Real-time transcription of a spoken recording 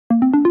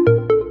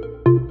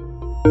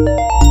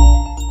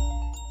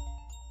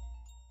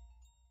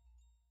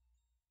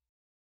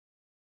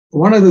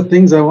One of the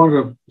things I want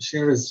to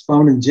share is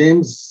found in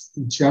James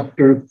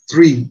chapter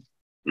 3.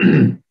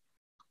 You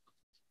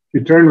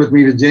turn with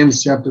me to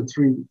James chapter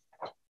 3.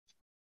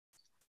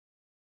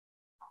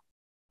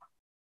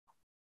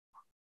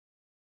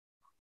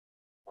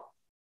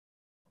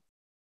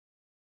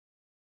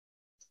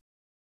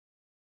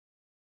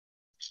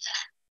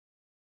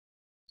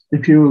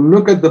 If you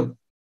look at the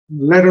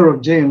letter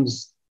of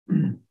James,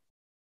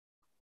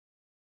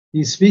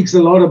 he speaks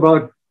a lot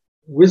about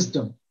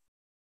wisdom.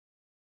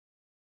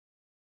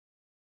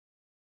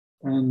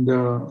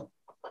 And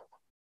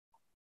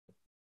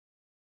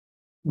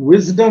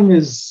wisdom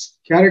is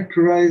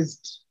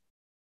characterized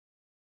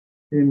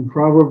in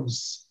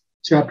Proverbs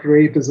chapter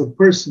 8 as a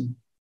person,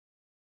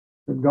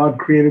 that God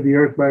created the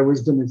earth by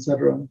wisdom,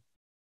 etc.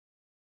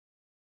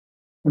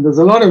 And there's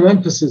a lot of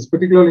emphasis,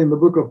 particularly in the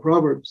book of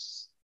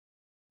Proverbs,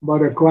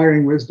 about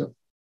acquiring wisdom.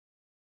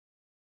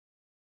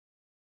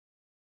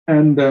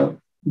 And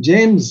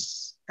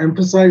James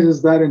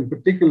emphasizes that in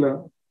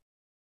particular.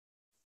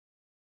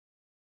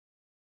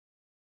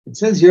 It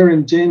says here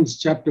in James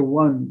chapter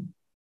 1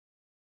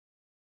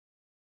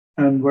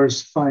 and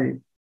verse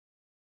 5,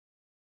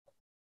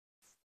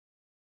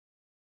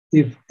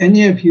 if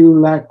any of you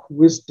lack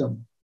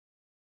wisdom,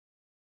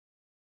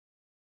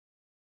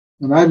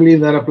 and I believe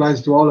that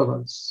applies to all of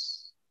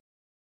us,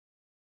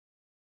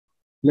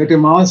 let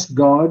him ask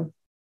God,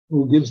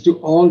 who gives to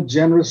all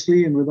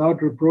generously and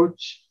without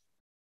reproach,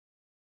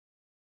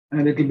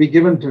 and it will be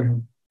given to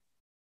him.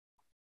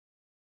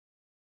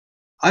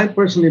 I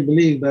personally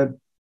believe that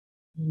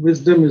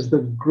wisdom is the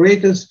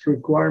greatest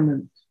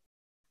requirement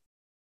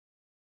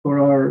for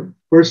our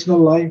personal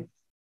life,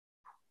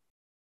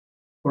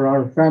 for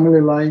our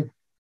family life,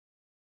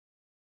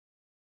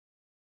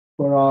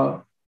 for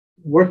our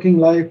working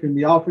life in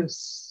the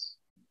office,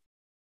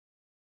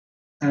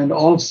 and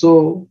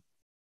also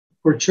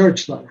for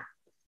church life.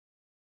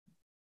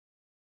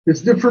 It's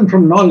different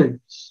from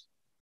knowledge.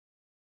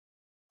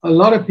 A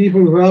lot of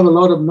people who have a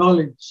lot of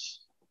knowledge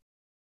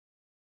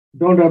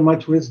don't have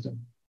much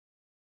wisdom.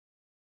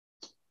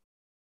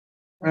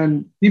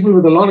 And people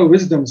with a lot of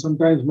wisdom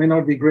sometimes may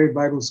not be great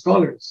Bible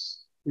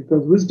scholars,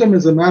 because wisdom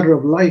is a matter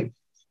of life,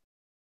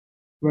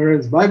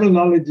 whereas Bible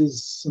knowledge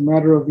is a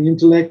matter of the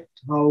intellect,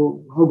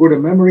 how good a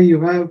memory you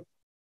have,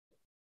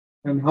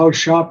 and how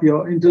sharp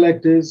your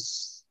intellect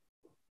is,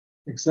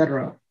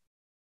 etc.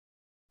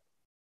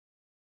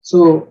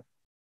 So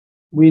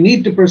we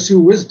need to pursue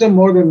wisdom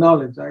more than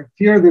knowledge. I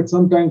fear that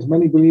sometimes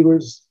many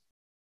believers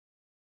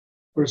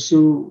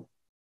pursue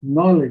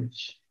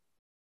knowledge.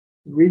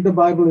 Read the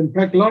Bible. In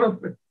fact, a lot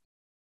of it,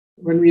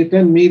 when we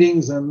attend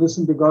meetings and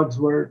listen to God's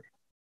word,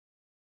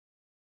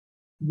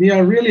 we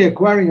are really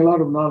acquiring a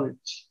lot of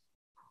knowledge.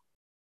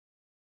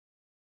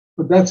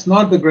 But that's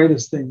not the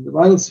greatest thing. The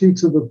Bible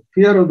speaks of the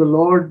fear of the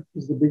Lord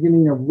is the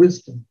beginning of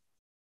wisdom.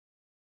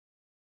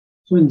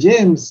 So in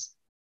James,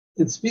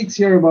 it speaks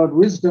here about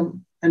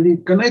wisdom, and he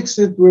connects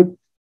it with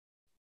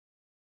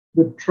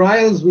the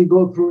trials we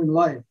go through in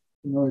life.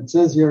 You know, it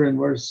says here in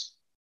verse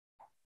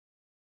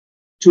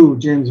 2,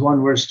 James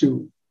 1, verse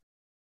 2.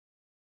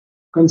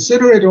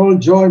 Consider it all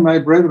joy, my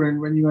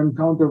brethren, when you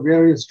encounter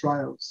various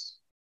trials,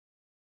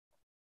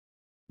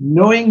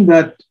 knowing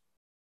that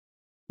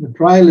the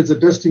trial is a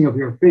testing of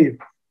your faith,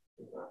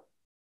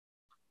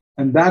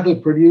 and that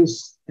will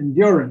produce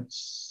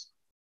endurance.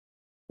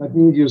 That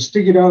means you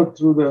stick it out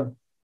through the,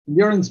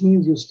 endurance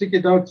means you stick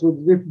it out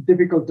through the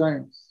difficult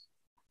times.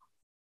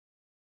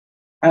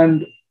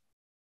 And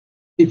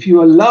if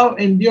you allow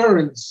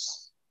endurance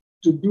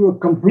to do a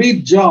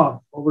complete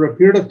job over a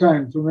period of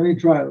time through many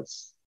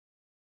trials,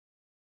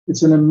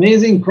 it's an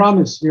amazing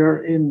promise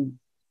here in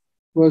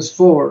verse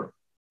 4.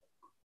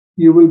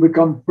 You will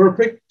become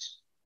perfect.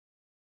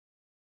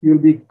 You'll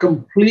be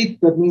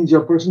complete. That means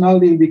your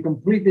personality will be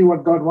completely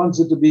what God wants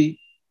it to be.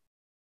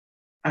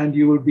 And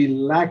you will be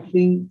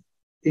lacking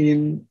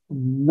in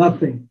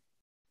nothing.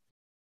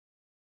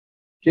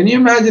 Can you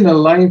imagine a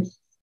life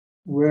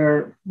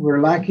where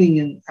we're lacking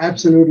in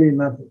absolutely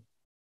nothing?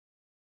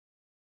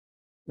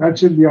 That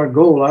should be our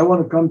goal. I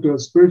want to come to a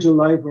spiritual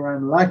life where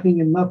I'm lacking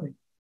in nothing.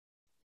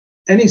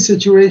 Any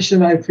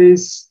situation I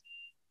face,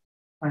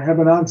 I have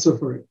an answer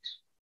for it.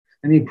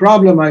 Any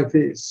problem I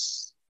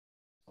face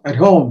at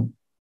home,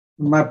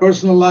 in my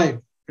personal life,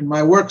 in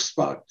my work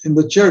spot, in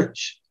the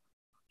church,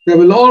 there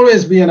will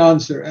always be an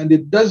answer, and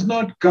it does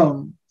not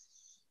come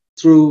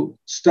through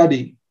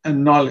study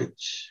and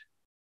knowledge.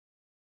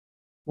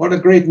 What a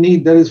great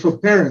need there is for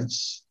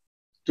parents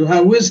to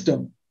have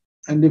wisdom.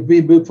 And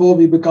before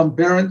we become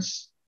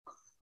parents,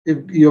 if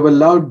you have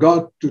allowed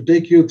God to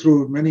take you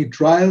through many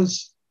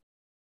trials,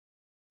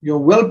 you're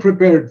well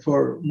prepared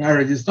for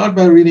marriage. It's not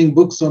by reading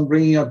books on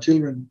bringing up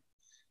children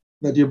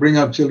that you bring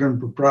up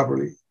children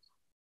properly.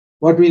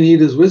 What we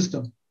need is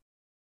wisdom.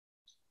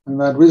 And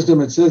that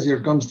wisdom, it says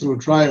here, comes through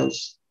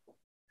trials.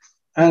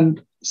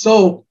 And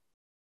so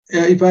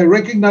if I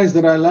recognize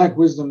that I lack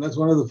wisdom, that's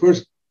one of the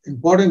first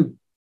important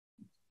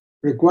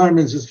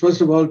requirements is,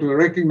 first of all, to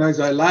recognize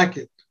I lack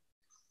it.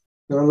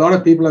 There are a lot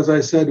of people, as I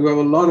said, who have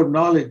a lot of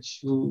knowledge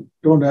who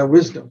don't have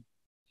wisdom.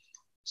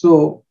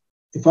 So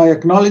if I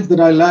acknowledge that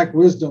I lack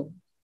wisdom,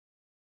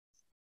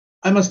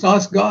 I must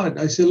ask God.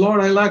 I say, Lord,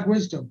 I lack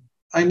wisdom.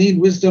 I need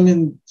wisdom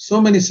in so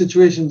many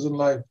situations in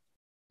life.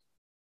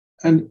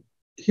 And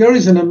here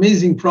is an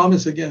amazing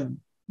promise again.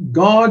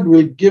 God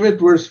will give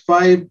it, verse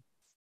 5,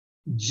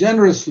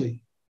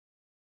 generously.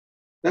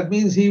 That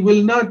means he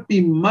will not be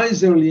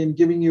miserly in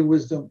giving you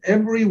wisdom.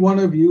 Every one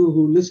of you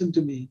who listen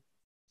to me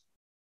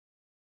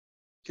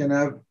can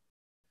have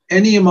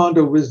any amount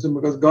of wisdom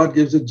because God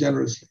gives it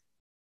generously.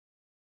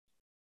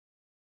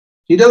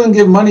 He doesn't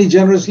give money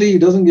generously. He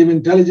doesn't give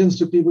intelligence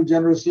to people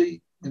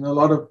generously. You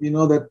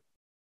know that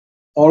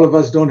all of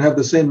us don't have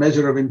the same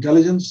measure of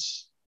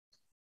intelligence.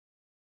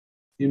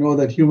 You know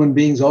that human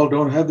beings all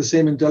don't have the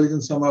same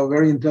intelligence. Some are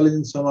very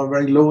intelligent, some are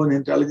very low in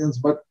intelligence.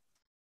 But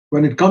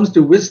when it comes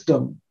to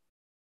wisdom,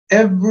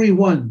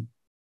 everyone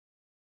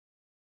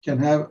can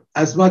have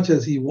as much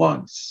as he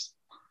wants,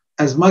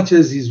 as much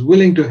as he's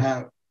willing to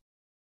have.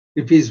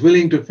 If he's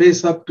willing to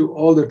face up to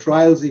all the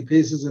trials he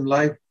faces in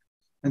life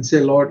and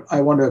say, Lord,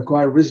 I want to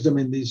acquire wisdom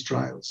in these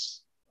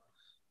trials.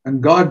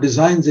 And God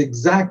designs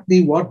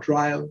exactly what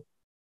trial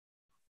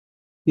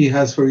he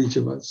has for each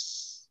of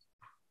us.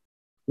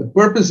 The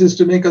purpose is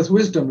to make us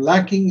wisdom,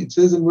 lacking, it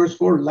says in verse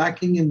 4,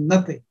 lacking in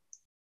nothing.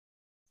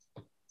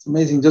 It's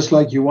amazing, just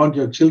like you want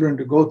your children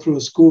to go through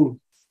a school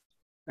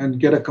and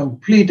get a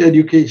complete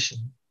education.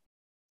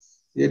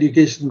 The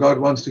education God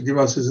wants to give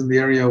us is in the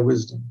area of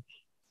wisdom.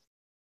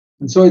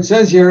 And so it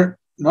says here,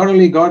 not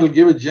only God will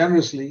give it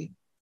generously,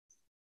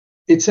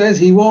 it says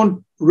he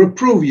won't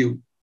reprove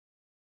you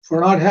for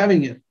not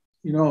having it.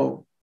 You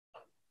know,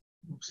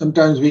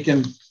 sometimes we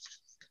can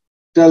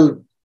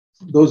tell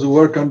those who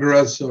work under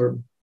us or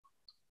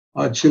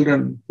our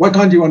children, why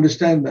can't you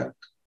understand that?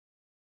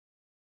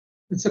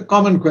 It's a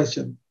common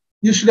question.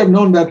 You should have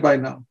known that by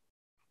now.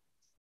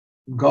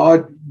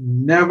 God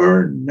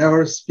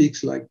never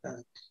speaks like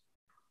that.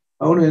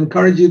 I want to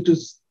encourage you to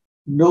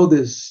know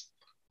this.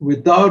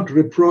 Without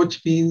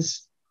reproach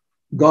means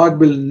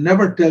God will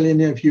never tell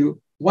any of you,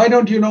 why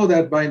don't you know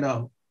that by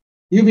now?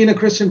 You've been a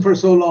Christian for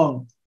so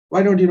long.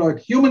 Why don't you know it?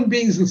 Human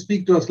beings will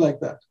speak to us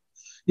like that.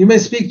 You may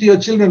speak to your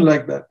children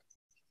like that.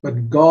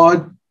 But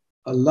God,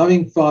 a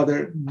loving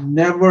Father,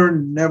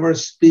 never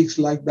speaks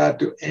like that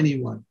to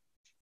anyone.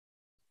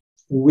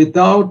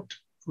 Without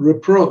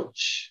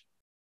reproach.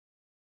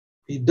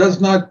 He does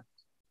not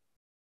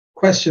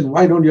question,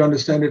 why don't you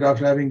understand it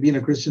after having been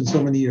a Christian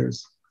so many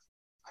years?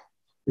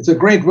 It's a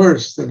great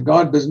verse that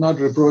God does not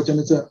reproach,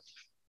 and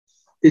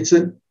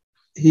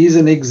he's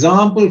an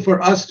example for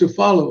us to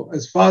follow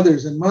as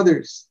fathers and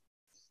mothers,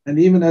 and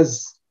even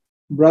as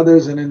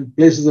brothers and in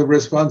places of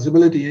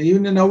responsibility, and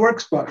even in our work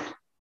spot.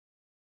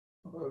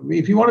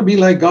 If you want to be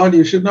like God,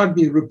 you should not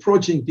be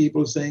reproaching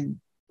people saying,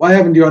 why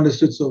haven't you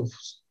understood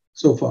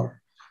so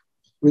far?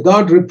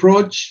 Without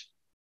reproach,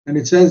 and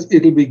it says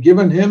it'll be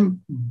given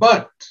him,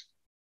 but,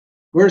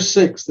 verse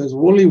 6, there's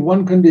only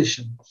one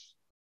condition.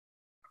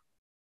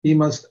 He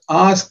must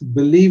ask,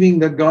 believing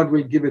that God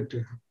will give it to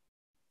him.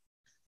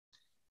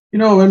 You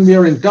know, when we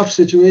are in tough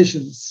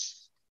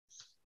situations,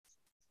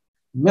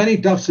 many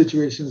tough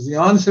situations, the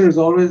answer is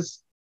always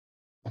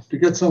to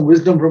get some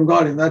wisdom from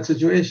God in that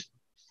situation.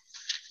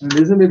 And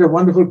isn't it a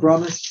wonderful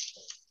promise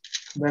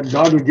that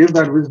God will give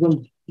that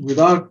wisdom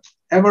without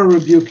ever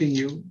rebuking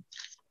you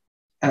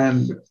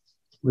and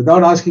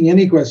without asking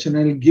any question,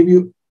 and he'll give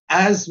you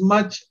as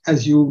much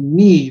as you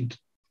need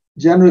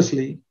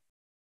generously,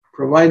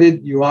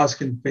 provided you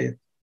ask in faith.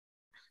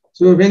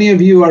 So if any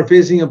of you are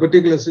facing a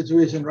particular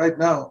situation right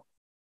now,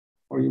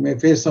 or you may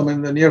face some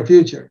in the near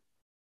future,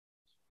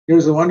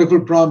 here's a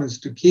wonderful promise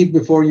to keep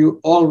before you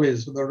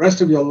always for the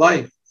rest of your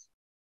life.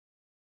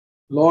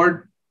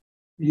 Lord,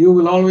 you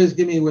will always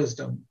give me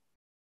wisdom.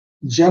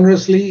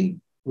 Generously,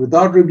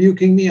 without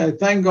rebuking me. I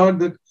thank God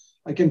that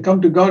I can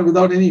come to God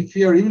without any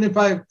fear. Even if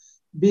I've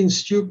been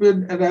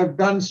stupid and I've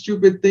done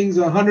stupid things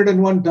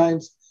 101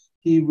 times,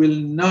 he will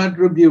not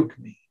rebuke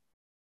me.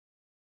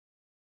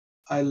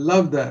 I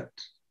love that.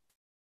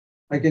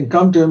 I can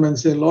come to him and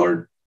say,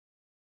 Lord,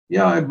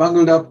 yeah, I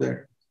bungled up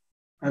there.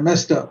 I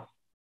messed up.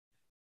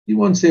 He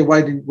won't say,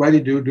 why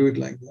did you do it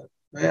like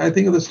that? I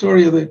think of the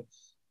story of the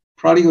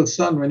prodigal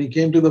son when he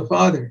came to the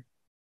father.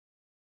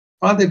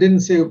 Father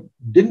didn't say,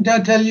 didn't I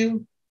tell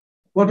you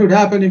what would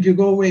happen if you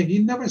go away? He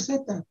never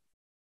said that.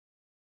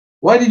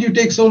 Why did you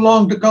take so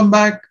long to come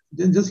back?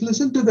 Then just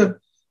listen to the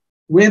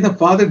way the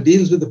father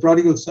deals with the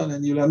prodigal son,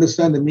 and you'll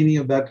understand the meaning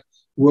of that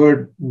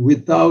word,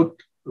 without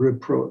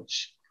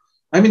reproach.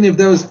 I mean, if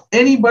there was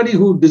anybody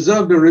who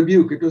deserved a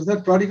rebuke, it was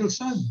that prodigal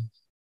son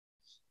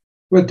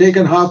who had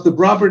taken half the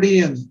property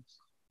and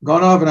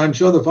gone off. And I'm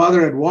sure the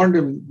father had warned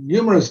him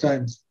numerous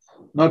times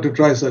not to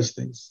try such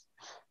things.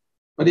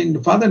 But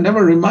the father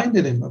never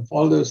reminded him of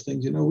all those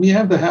things. You know, we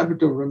have the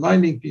habit of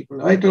reminding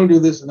people, I told you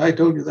this and I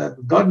told you that.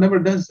 But God never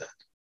does that.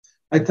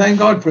 I thank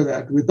God for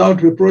that.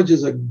 Without reproach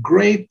is a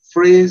great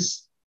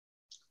phrase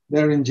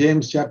there in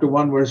James chapter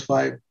 1, verse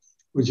 5,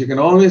 which you can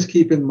always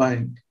keep in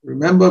mind.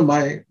 Remember,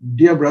 my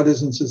dear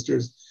brothers and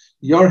sisters,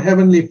 your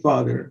heavenly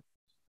Father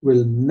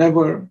will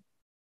never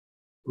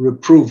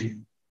reprove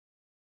you,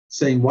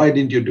 saying, why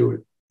didn't you do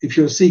it? If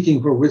you're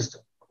seeking for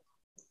wisdom,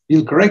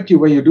 he'll correct you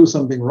when you do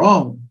something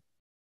wrong,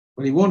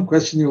 but he won't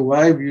question you,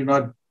 why have you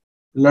not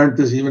learned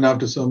this even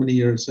after so many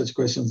years, such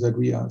questions that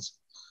we ask.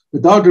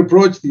 Without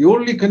reproach, the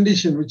only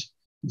condition which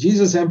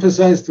Jesus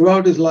emphasized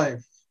throughout his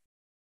life,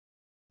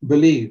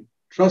 believe,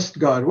 trust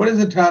God. What does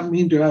it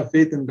mean to have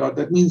faith in God?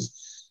 That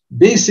means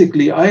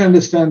basically, I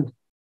understand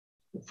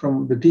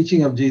from the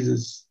teaching of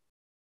Jesus,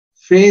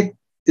 faith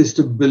is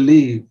to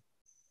believe.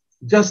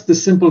 Just the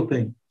simple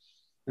thing.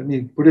 Let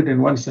me put it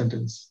in one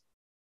sentence.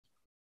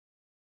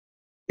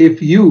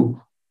 If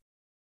you,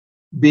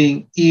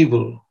 being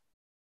evil,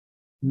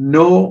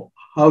 know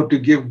how to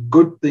give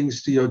good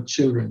things to your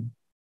children,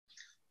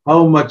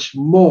 how much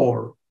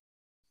more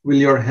will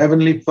your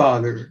heavenly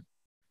Father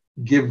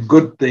give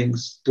good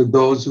things to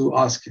those who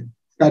ask him?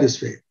 That is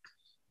faith.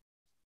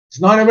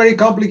 It's not a very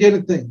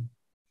complicated thing.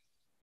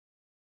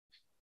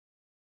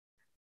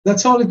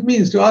 That's all it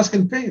means to ask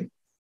in faith.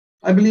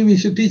 I believe we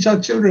should teach our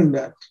children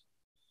that.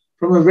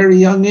 From a very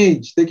young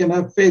age, they can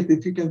have faith.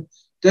 If you can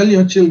tell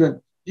your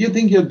children, do you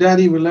think your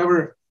daddy will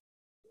ever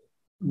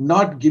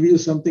not give you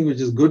something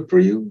which is good for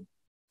you?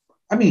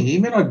 I mean, he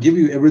may not give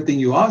you everything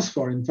you ask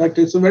for. In fact,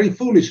 it's a very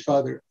foolish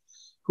father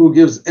who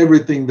gives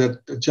everything that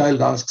a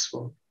child asks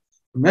for.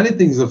 Many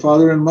things the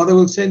father and mother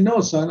will say,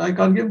 no, son, I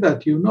can't give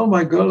that to you. No,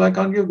 my girl, I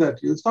can't give that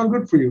to you. It's not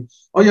good for you.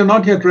 Or you're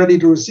not yet ready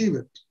to receive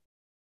it.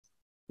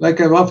 Like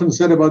I've often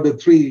said about the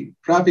 3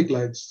 traffic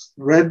lights,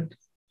 red,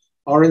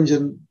 orange,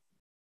 and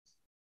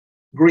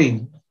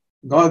green.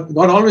 God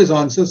always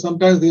answers.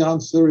 Sometimes the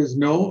answer is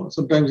no.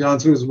 Sometimes the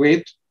answer is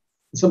wait.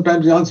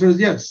 Sometimes the answer is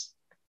yes.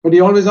 But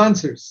he always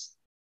answers.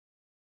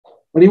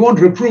 But he won't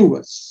reprove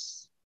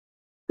us.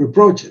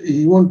 Reproach,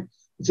 he won't.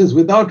 It says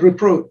without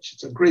reproach.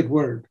 It's a great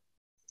word.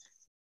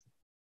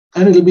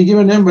 And it'll be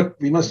given him, but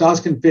we must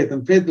ask in faith.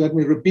 And faith, let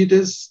me repeat,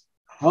 is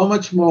how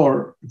much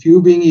more, if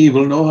you being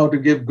evil know how to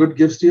give good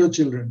gifts to your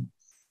children,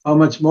 how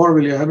much more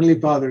will your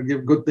heavenly Father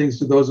give good things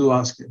to those who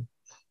ask him?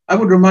 I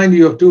would remind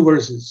you of 2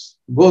 verses,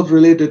 both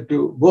relate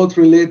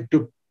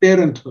to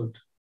parenthood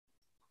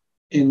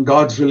in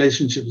God's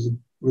relationships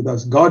with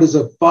us. God is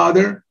a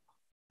father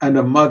and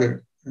a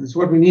mother. And it's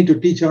what we need to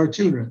teach our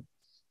children.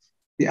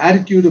 The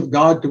attitude of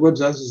God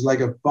towards us is like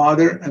a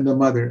father and a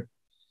mother.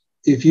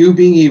 If you,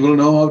 being evil,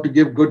 know how to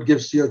give good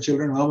gifts to your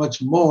children, how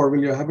much more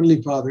will your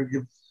heavenly Father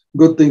give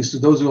good things to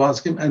those who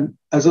ask him? And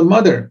as a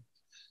mother,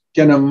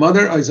 can a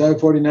mother, Isaiah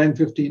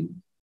 49:15,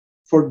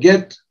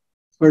 forget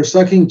her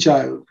sucking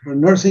child, her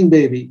nursing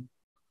baby,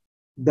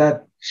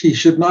 that she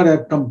should not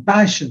have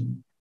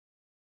compassion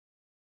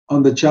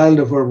on the child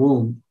of her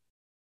womb?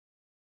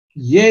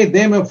 Yea,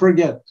 they may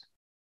forget,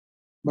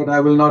 but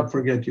I will not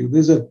forget you.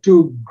 These are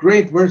 2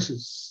 great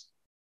verses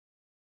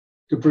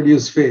to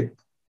produce faith.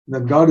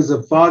 That God is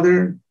a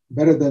father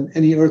better than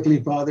any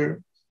earthly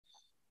father.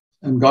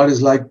 And God is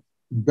like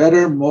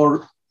better,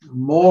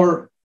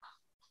 more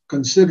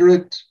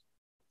considerate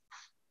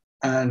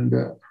and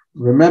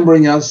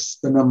remembering us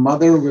than a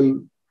mother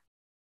will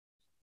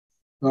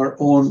her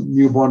own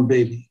newborn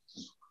baby.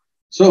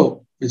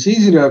 So it's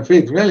easy to have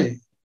faith,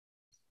 really.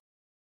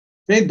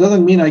 Faith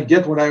doesn't mean I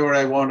get whatever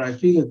I want. I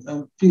feel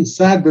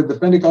sad that the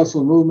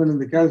Pentecostal movement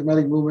and the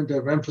charismatic movement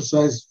have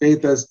emphasized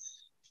faith as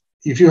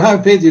if you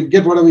have faith, you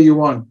get whatever you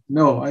want.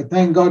 No, I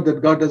thank God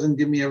that God doesn't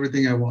give me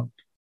everything I want.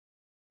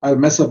 I'll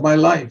mess up my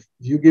life.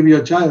 If you give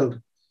your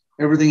child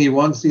everything he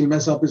wants, he'll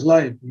mess up his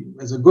life.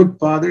 As a good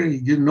father,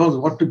 he knows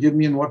what to give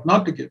me and what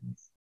not to give me.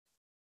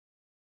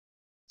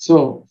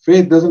 So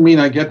faith doesn't mean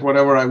I get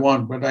whatever I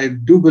want, but I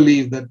do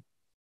believe that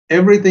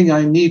everything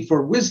I need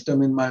for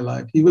wisdom in my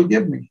life, he will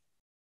give me.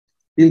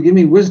 He'll give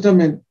me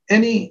wisdom in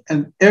any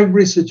and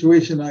every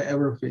situation I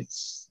ever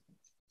face.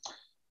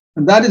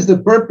 And that is the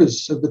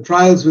purpose of the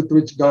trials with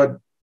which God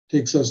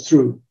takes us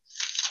through.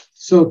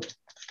 So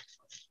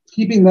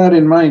keeping that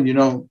in mind,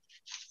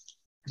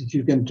 if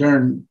you can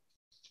turn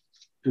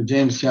to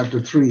James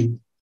chapter 3,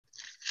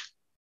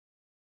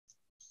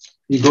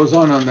 he goes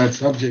on that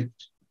subject.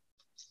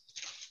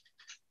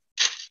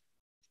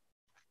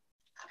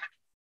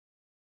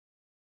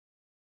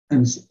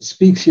 And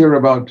speaks here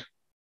about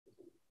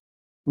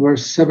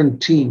verse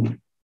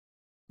 17.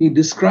 He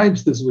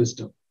describes this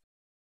wisdom.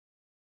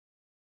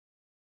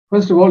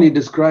 First of all, he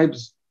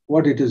describes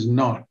what it is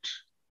not.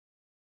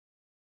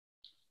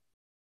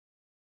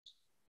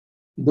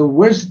 The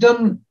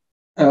wisdom,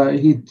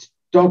 he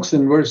talks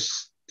in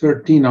verse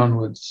 13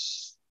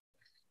 onwards.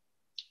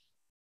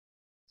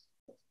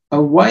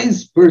 A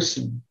wise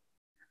person,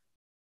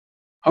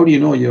 how do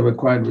you know you have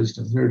acquired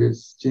wisdom? Here it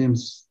is,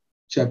 James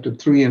chapter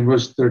 3 and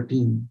verse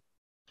 13.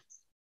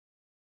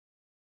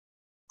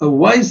 A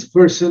wise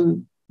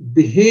person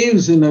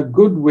behaves in a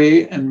good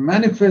way and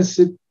manifests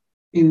it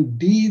in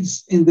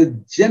deeds in the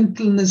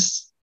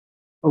gentleness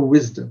of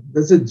wisdom.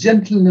 There's a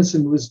gentleness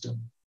in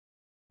wisdom.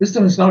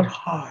 Wisdom is not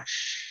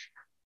harsh.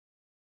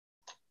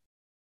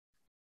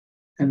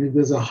 And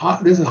there's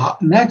a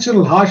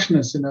natural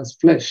harshness in us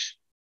flesh.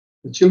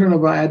 The children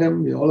of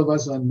Adam, all of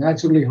us are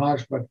naturally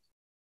harsh, but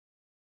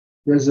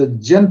There's a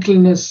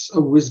gentleness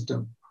of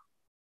wisdom.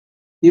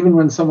 Even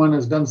when someone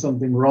has done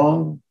something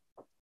wrong,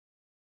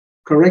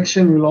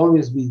 correction will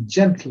always be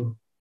gentle.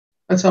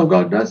 That's how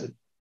God does it.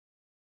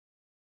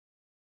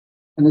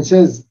 And it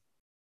says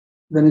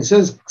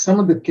some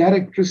of the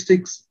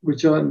characteristics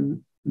which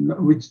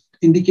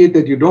indicate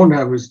that you don't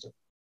have wisdom.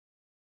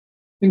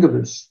 Think of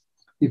this.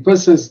 He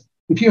first says,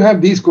 if you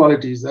have these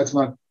qualities,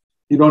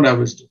 you don't have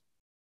wisdom.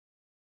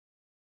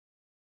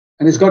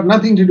 And it's got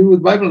nothing to do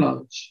with Bible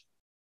knowledge.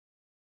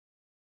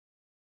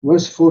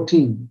 Verse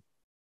 14,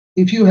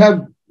 if you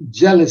have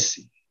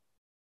jealousy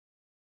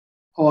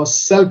or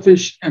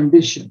selfish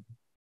ambition,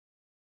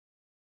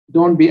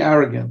 don't be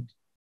arrogant.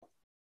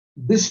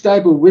 This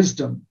type of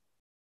wisdom,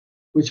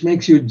 which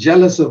makes you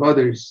jealous of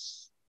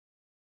others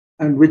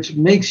and which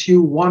makes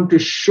you want to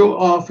show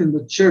off in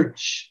the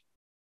church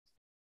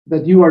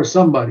that you are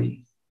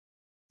somebody,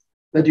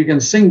 that you can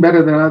sing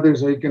better than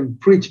others, or you can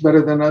preach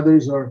better than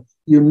others, or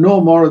you know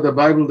more of the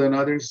Bible than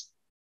others.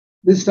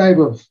 This type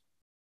of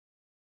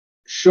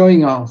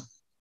showing off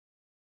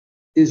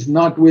is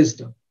not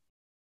wisdom.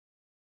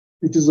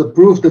 It is a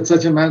proof that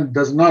such a man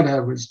does not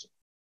have wisdom.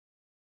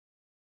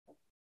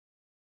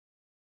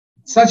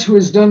 Such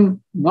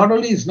wisdom not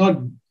only is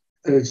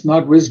it's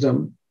not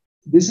wisdom,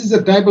 this is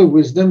a type of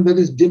wisdom that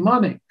is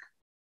demonic.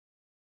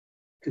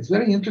 It's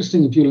very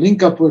interesting if you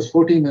link up verse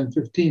 14 and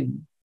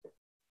 15.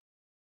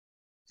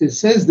 It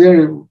says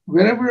there,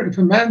 if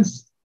a man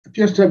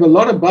appears to have a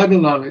lot of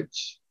Bible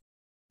knowledge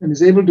and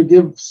is able to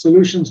give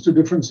solutions to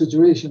different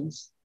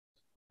situations,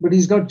 but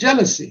he's got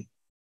jealousy.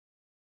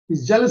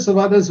 He's jealous of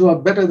others who are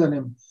better than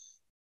him.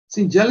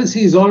 See,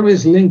 jealousy is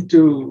always linked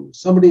to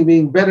somebody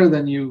being better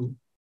than you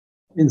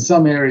in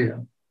some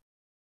area.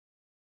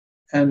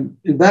 And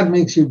if that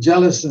makes you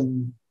jealous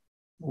and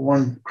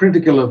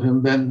critical of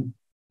him, then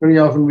very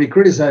often we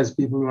criticize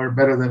people who are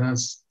better than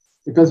us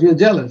because we are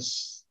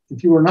jealous.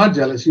 If you were not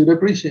jealous, you'd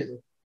appreciate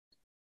it.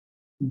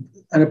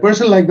 And a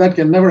person like that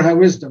can never have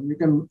wisdom. You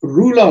can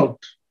rule out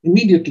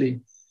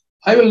immediately,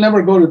 I will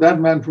never go to that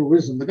man for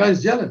wisdom. The guy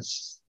is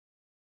jealous.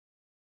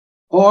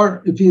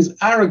 Or if he's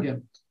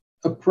arrogant,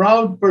 a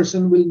proud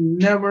person will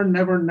never,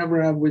 never,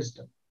 never have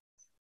wisdom.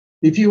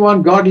 If you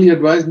want godly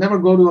advice, never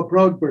go to a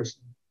proud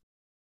person.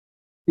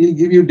 He'll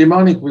give you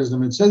demonic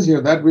wisdom. It says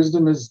here that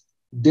wisdom is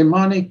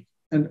demonic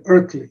and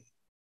earthly.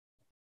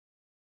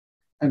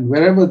 And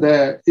wherever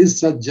there is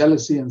such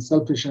jealousy and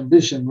selfish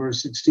ambition,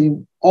 verse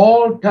 16,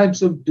 all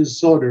types of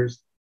disorders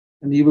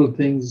and evil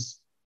things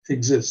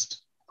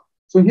exist.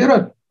 So here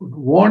are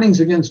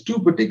warnings against two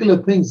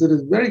particular things that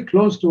is very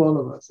close to all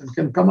of us and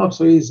can come up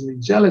so easily.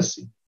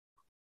 Jealousy.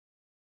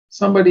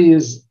 Somebody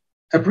is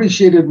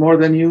appreciated more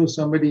than you.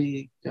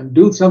 Somebody can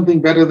do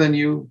something better than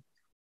you.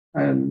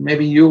 And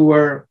maybe you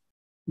were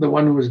the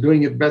one who was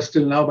doing it best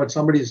till now, but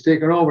somebody has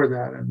taken over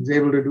that and is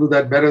able to do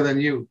that better than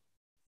you.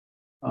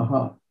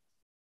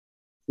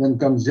 Then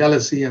comes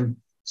jealousy and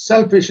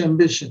selfish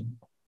ambition.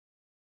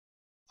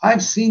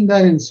 I've seen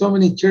that in so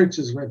many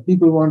churches where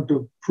people want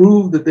to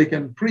prove that they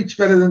can preach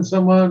better than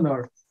someone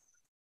or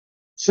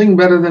sing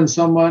better than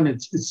someone.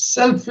 It's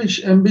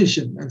selfish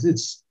ambition. And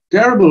it's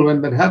terrible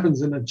when that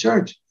happens in a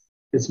church.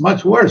 It's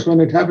much worse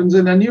when it happens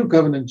in a new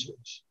covenant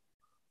church.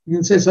 You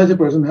can say such a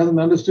person hasn't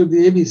understood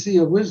the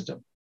ABC of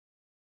wisdom.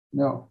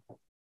 No.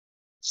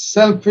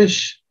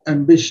 Selfish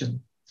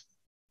ambition.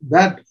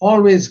 That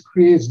always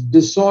creates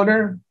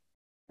disorder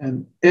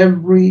and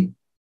every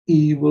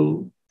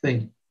evil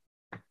thing.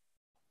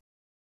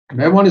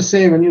 And I want to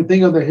say, when you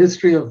think of the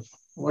history of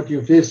what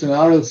you faced in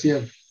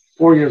RLCF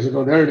 4 years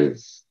ago, there it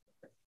is.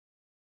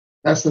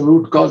 That's the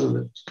root cause of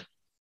it.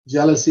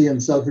 Jealousy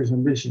and selfish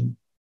ambition,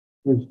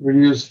 which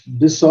produced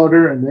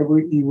disorder and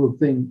every evil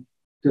thing,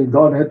 till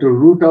God had to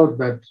root out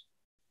that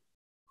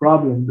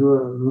problem, to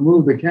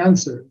remove the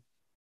cancer,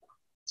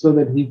 so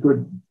that he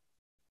could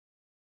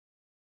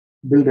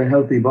build a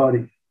healthy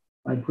body.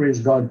 I praise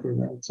God for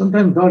that.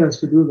 Sometimes God has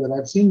to do that.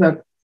 I've seen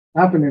that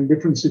happen in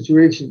different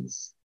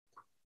situations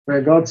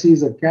where God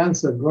sees a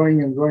cancer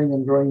growing and growing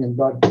and growing, and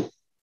God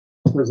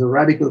does a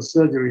radical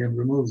surgery and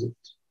removes it.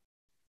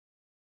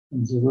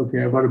 And says,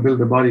 okay, I've got to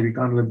build a body. We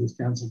can't let this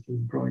cancer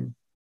keep growing.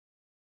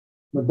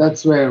 But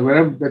that's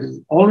wherever that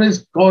is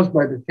always caused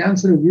by the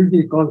cancer, is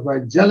usually caused by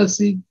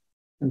jealousy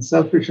and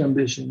selfish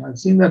ambition. I've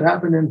seen that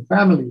happen in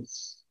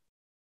families.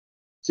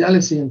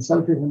 Jealousy and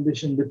selfish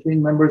ambition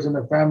between members in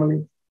a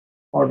family,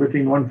 or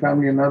between one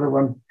family and another,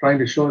 one trying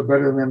to show it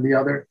better than the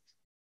other.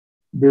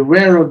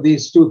 Beware of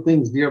these two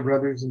things, dear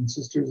brothers and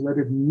sisters. Let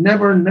it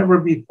never, never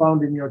be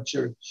found in your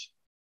church.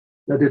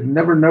 Let it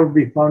never, never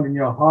be found in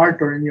your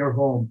heart or in your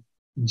home.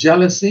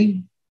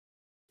 Jealousy,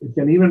 it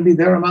can even be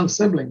there among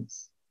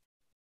siblings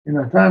in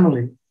a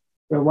family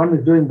where one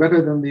is doing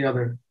better than the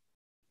other.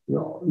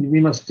 We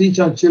must teach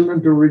our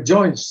children to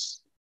rejoice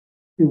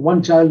if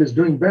one child is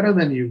doing better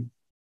than you.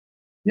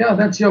 Yeah,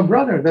 that's your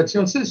brother, that's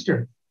your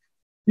sister.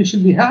 You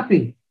should be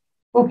happy.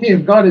 Okay,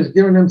 if God has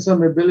given him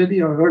some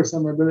ability or her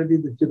some ability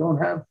that you don't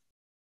have,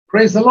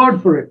 praise the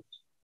Lord for it.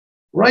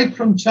 Right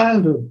from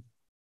childhood.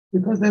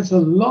 Because there's a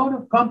lot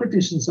of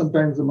competition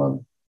sometimes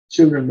among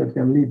children that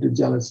can lead to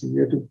jealousy.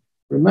 We have to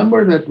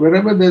remember that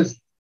wherever there's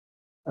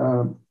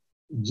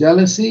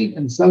jealousy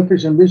and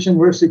selfish ambition,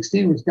 verse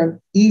 16, which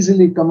can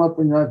easily come up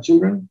in our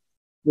children,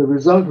 the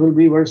result will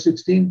be, verse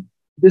 16,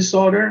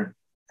 disorder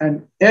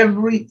and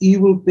every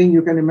evil thing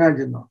you can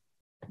imagine of,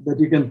 that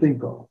you can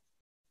think of.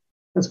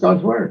 That's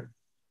God's word.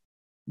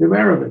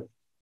 Beware of it.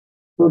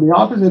 So the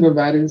opposite of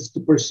that is to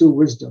pursue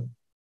wisdom.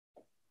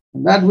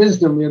 And that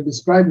wisdom we have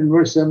described in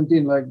verse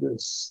 17 like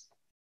this.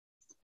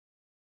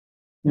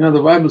 You know,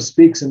 the Bible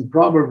speaks in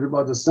Proverbs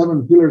about the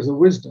 7 pillars of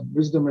wisdom.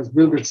 Wisdom is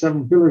built at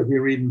 7 pillars, we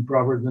read in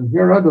Proverbs, and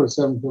here are those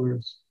 7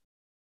 pillars.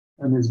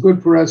 And it's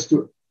good for us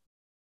to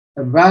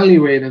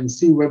evaluate and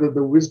see whether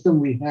the wisdom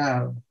we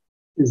have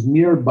is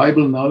mere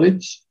Bible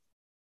knowledge,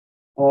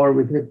 or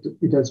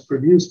it has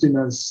produced in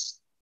us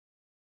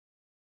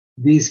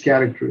these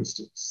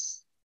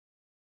characteristics.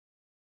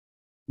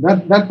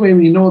 That way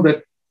we know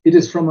that it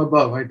is from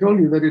above. I told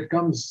you that it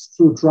comes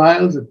through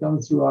trials, it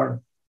comes through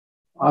our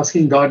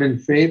asking God in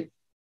faith,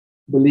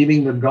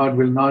 believing that God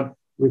will not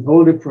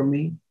withhold it from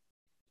me.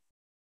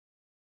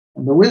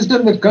 And the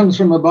wisdom that comes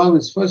from above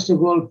is, first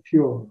of all,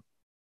 pure.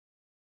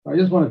 I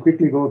just want to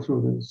quickly go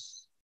through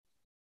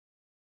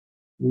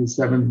these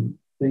 7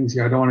 things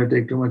here. I don't want to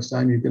take too much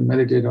time. You can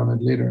meditate on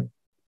it later.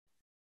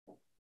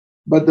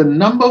 But the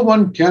number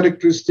one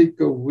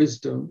characteristic of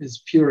wisdom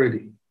is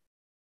purity.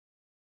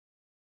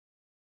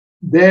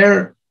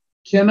 There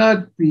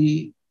cannot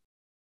be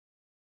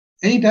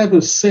any type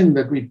of sin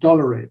that we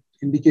tolerate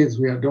indicates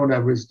we don't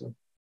have wisdom.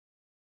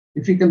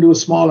 If you can do a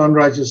small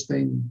unrighteous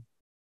thing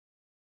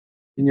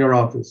in your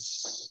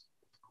office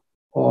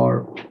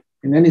or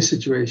in any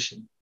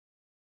situation,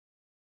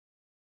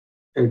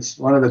 it's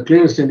one of the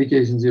clearest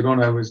indications you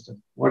don't have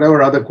wisdom.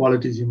 Whatever other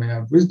qualities you may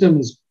have, wisdom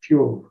is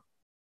pure.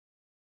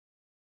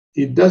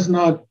 It does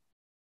not,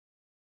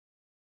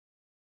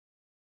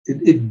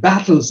 it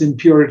battles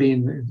impurity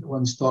in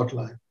one's thought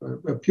life.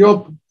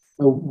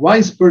 A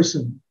wise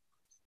person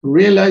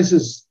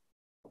realizes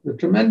the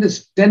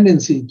tremendous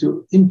tendency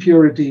to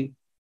impurity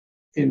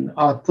in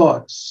our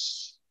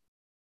thoughts.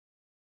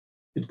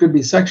 It could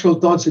be sexual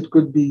thoughts, it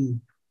could be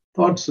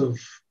thoughts of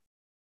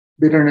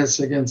bitterness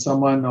against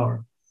someone,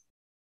 or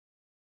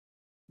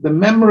the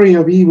memory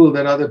of evil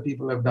that other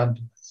people have done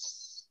to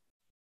us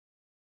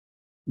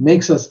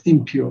makes us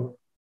impure.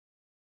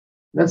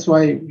 That's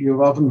why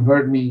you've often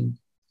heard me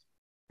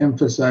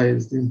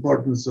emphasize the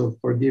importance of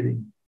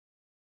forgiving.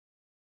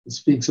 It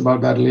speaks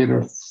about that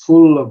later,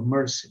 full of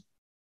mercy,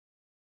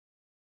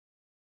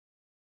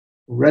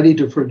 ready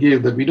to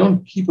forgive, that we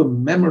don't keep a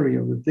memory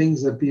of the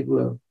things that people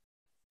have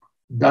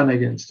done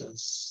against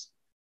us.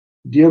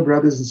 Dear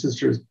brothers and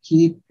sisters,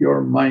 keep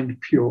your mind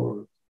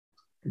pure.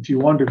 If you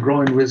want to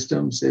grow in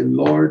wisdom, say,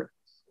 Lord,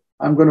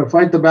 I'm going to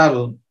fight the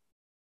battle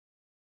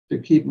to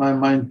keep my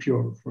mind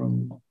pure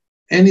from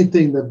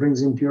anything that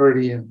brings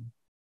impurity in.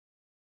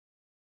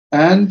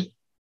 And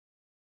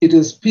it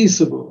is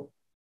peaceable.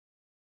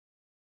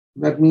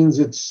 That means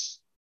it's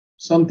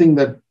something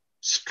that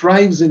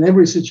strives in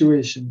every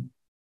situation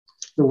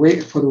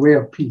for the way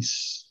of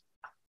peace.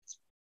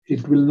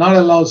 It will not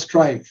allow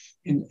strife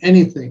in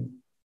anything.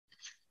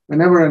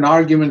 Whenever an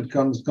argument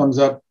comes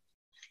up,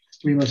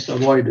 we must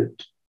avoid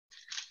it.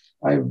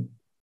 I've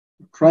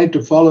tried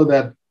to follow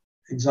that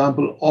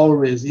example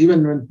always,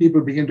 even when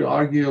people begin to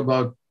argue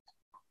about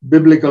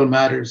biblical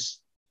matters.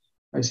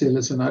 I say,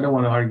 listen, I don't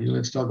want to argue.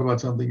 Let's talk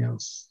about something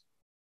else.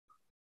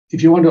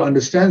 If you want to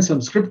understand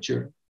some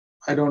scripture,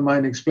 I don't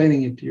mind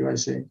explaining it to you, I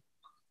say.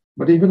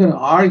 But if you're going to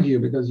argue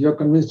because you're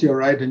convinced you're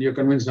right and you're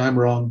convinced I'm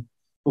wrong,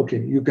 okay,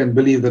 you can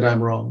believe that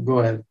I'm wrong. Go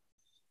ahead.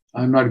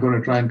 I'm not going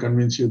to try and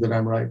convince you that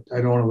I'm right. I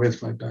don't want to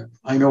waste my time.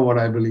 I know what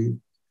I believe.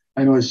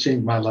 I know it's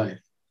changed my life.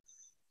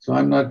 So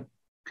I'm not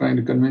trying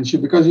to convince you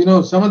because, you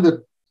know, some of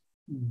the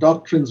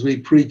doctrines we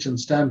preach and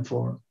stand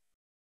for,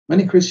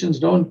 many Christians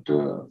don't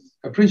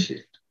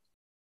appreciate.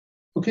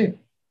 Okay,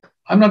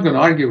 I'm not going to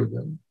argue with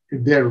them.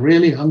 If they're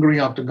really hungry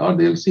after God,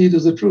 they'll see it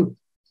as the truth.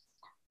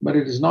 But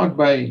it is not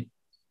by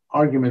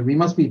argument. We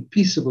must be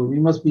peaceable. We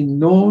must be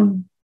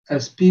known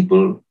as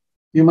people.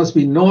 You must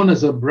be known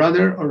as a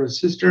brother or a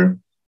sister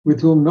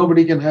with whom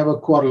nobody can have a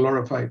quarrel or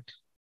a fight.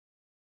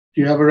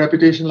 Do you have a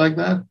reputation like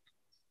that?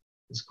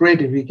 It's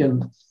great if we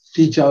can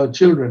teach our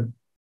children.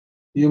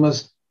 You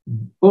must,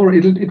 or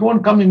it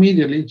won't come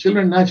immediately.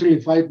 Children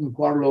naturally fight and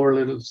quarrel over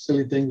little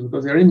silly things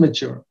because they're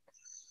immature.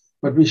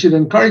 But we should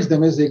encourage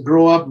them as they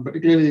grow up, and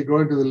particularly they grow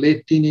into the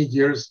late teenage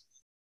years.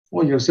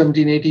 Oh, you're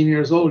 17, 18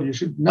 years old.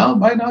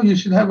 By now, you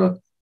should have a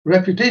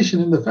reputation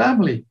in the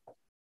family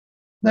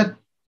that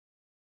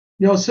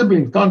your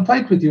siblings can't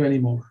fight with you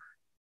anymore.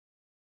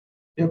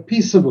 You're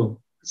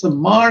peaceable. It's a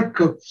mark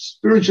of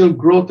spiritual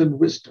growth and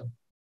wisdom.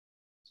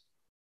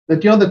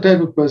 That you're the type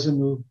of person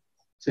who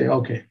say,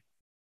 okay,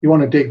 you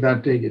want to take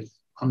that, take it.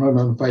 I'm not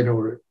going to fight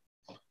over it.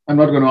 I'm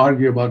not going to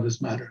argue about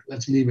this matter.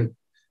 Let's leave it.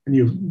 And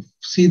you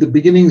see the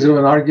beginnings of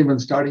an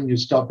argument starting, you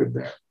stop it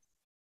there.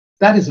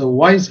 That is a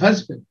wise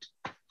husband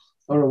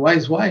or a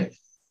wise wife.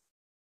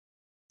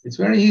 It's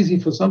very easy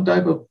for some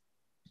type of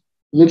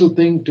little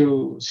thing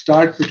to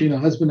start between a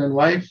husband and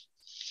wife,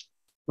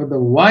 but the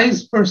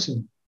wise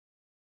person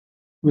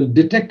will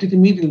detect it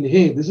immediately.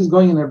 Hey, this is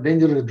going in a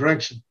dangerous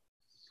direction.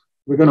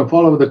 We're going to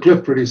fall over the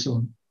cliff pretty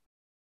soon.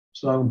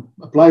 So I'll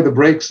apply the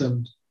brakes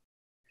and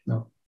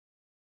no,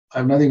 I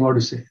have nothing more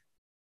to say.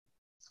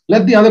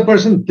 Let the other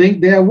person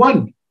think they have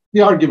won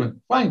the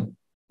argument. Fine,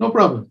 no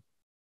problem.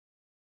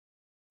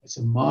 It's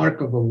a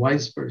mark of a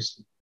wise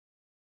person.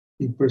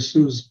 He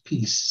pursues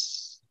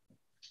peace.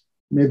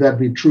 May that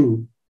be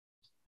true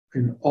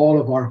in all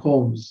of our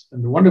homes.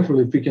 And wonderful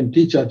if we can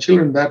teach our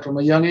children that from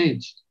a young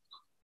age.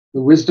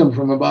 The wisdom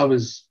from above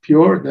is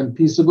pure, then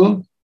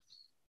peaceable,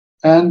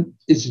 and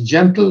it's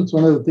gentle. It's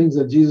one of the things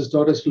that Jesus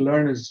taught us to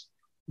learn is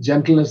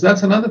gentleness.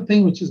 That's another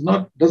thing which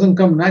doesn't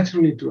come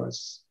naturally to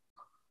us.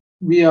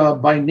 We are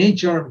by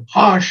nature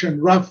harsh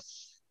and rough,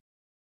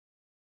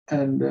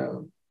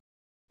 and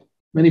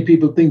many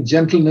people think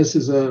gentleness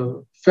is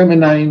a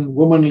feminine,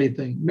 womanly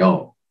thing.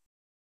 No,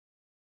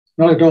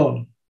 not at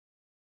all.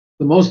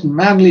 The most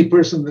manly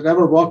person that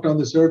ever walked on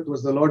this earth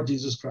was the Lord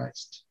Jesus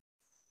Christ.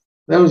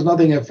 There was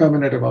nothing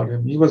effeminate about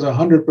him. He was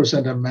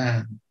 100% a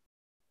man.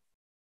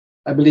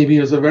 I believe he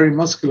was a very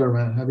muscular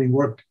man, having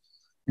worked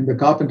in the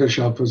carpenter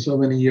shop for so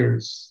many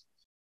years.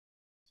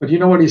 But you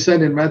know what he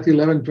said in Matthew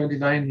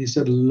 11:29? He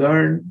said,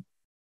 learn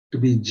to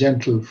be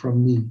gentle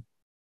from me.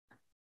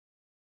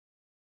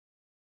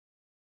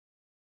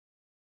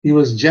 He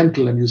was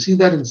gentle, and you see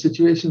that in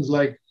situations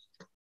like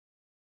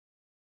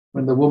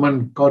when the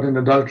woman caught in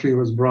adultery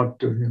was brought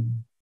to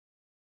him.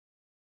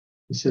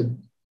 He said,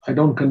 I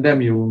don't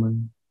condemn you,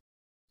 woman.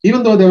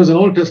 Even though there was an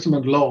Old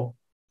Testament law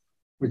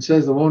which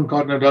says the woman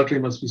caught in adultery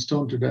must be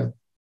stoned to death.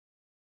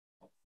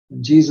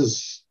 And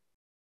Jesus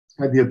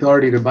had the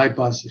authority to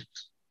bypass it,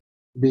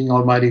 being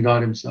Almighty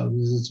God himself. He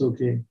says, it's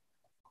okay.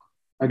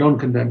 I don't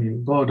condemn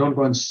you. Don't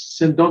go and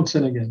sin. Don't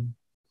sin again.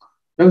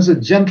 There was a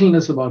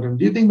gentleness about him.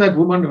 Do you think that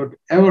woman would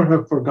ever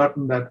have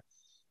forgotten that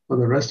for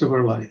the rest of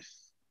her life?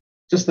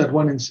 Just that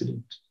one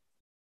incident.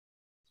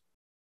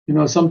 You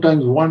know,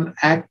 sometimes one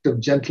act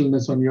of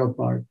gentleness on your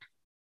part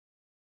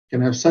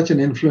can have such an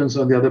influence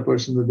on the other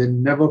person that they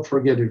never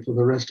forget it for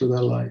the rest of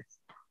their life.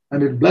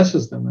 And it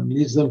blesses them and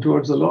leads them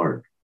towards the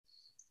Lord.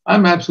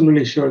 I'm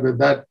absolutely sure that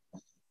that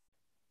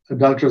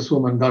adulterous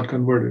woman got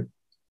converted.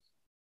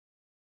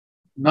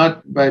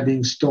 Not by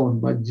being stoned,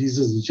 by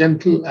Jesus'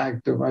 gentle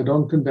act of, I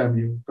don't condemn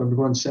you, don't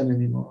go and sin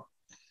anymore.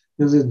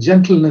 There's a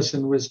gentleness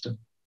and wisdom.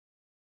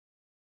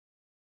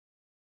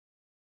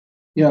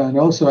 Yeah, and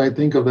also I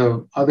think of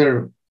the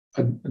other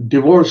a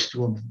divorced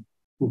woman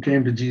who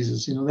came to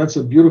Jesus. You know, that's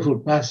a beautiful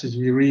passage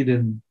we read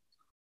in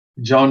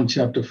John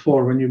chapter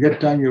 4. When you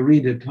get time, you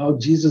read it, how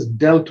Jesus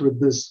dealt with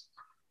this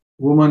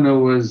woman who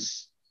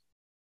was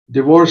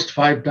divorced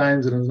 5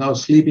 times and is now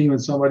sleeping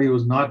with somebody who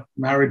was not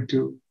married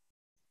to.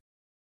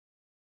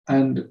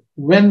 And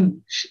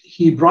when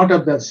he brought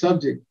up that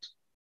subject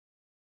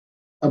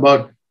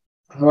about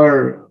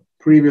her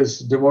previous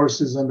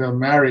divorces and her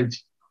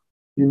marriage,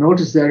 you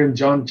notice there in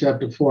John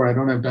chapter 4, I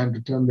don't have time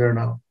to turn there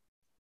now,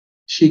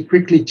 she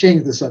quickly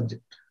changed the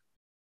subject.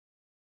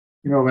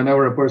 You know,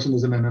 whenever a person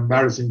is in an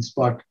embarrassing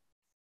spot,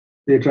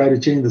 they try to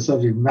change the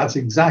subject. And that's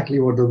exactly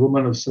what the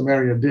woman of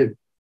Samaria did.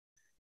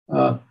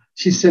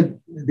 She said,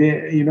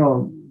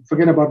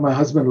 forget about my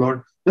husband,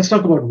 Lord. Let's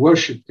talk about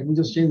worship. Can we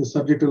just change the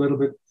subject a little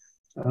bit?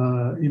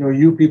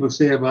 You people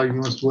say about you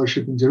must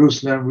worship in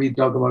Jerusalem. We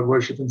talk about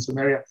worship in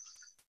Samaria.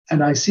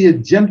 And I see a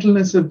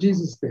gentleness of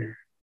Jesus there.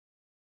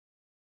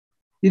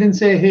 He didn't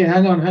say, hey,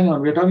 hang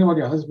on. We're talking about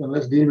your husband.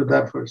 Let's deal with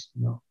that first.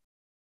 No,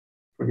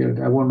 forget it.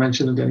 I won't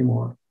mention it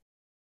anymore.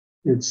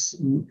 It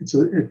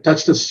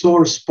touched a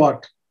sore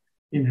spot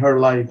in her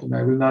life, and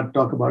I will not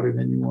talk about it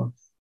anymore.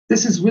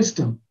 This is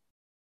wisdom.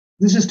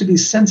 This is to be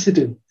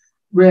sensitive,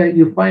 where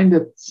you find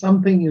that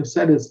something you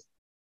said has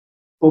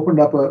opened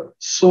up a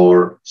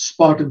sore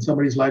spot in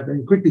somebody's life,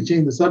 and you quickly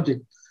change the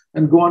subject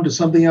and go on to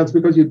something else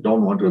because you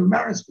don't want to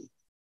embarrass people.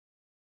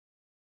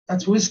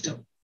 That's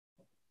wisdom.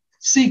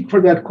 Seek for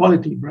that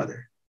quality,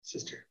 brother,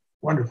 sister.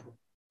 Wonderful.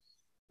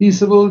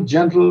 Peaceable,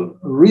 gentle,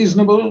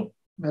 reasonable.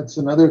 That's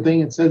another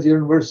thing it says here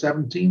in verse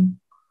 17.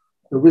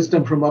 The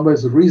wisdom from above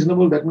is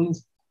reasonable. That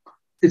means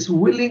it's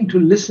willing to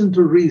listen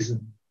to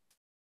reason.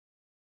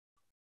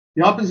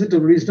 The opposite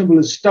of reasonable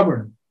is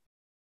stubborn.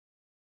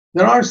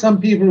 There are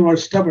some people who are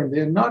stubborn.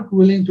 They are not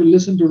willing to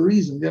listen to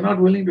reason. They're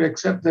not willing to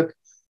accept that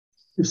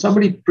if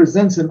somebody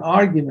presents an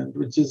argument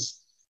which is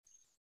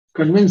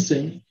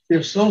convincing,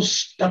 they're so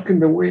stuck in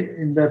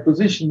their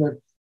position that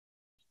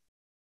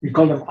we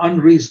call them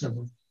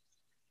unreasonable.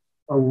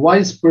 A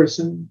wise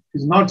person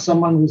is not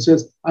someone who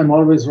says, I'm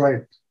always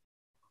right.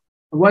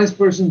 A wise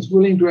person is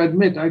willing to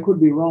admit, I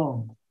could be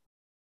wrong.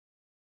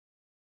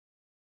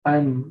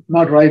 I'm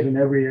not right in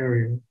every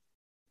area.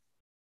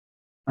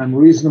 I'm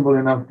reasonable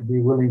enough to be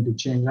willing to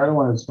change. I don't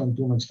want to spend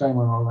too much time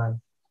on all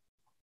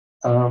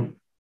that.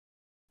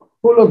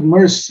 Full of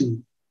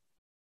mercy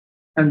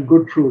and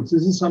good fruits.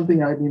 This is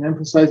something I've been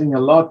emphasizing a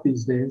lot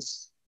these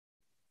days,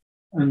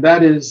 and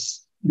that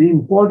is the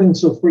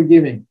importance of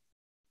forgiving.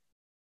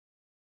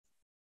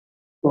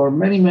 For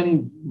many,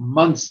 many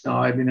months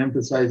now, I've been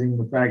emphasizing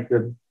the fact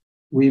that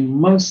we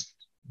must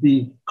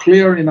be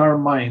clear in our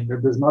mind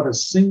that there's not a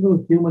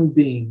single human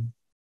being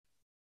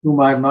whom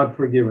I have not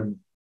forgiven.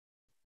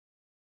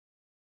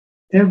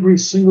 Every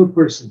single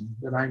person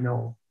that I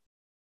know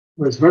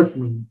who has hurt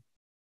me,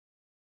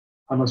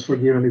 I must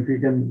forgive. And if you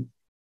can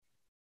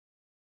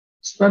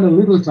spend a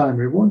little time,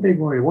 it won't take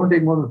more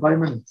than 5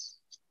 minutes.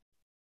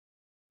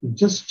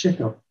 Just check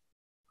up.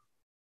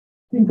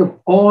 Think of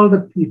all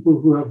the people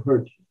who have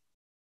hurt you.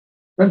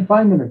 Spend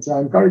 5 minutes. I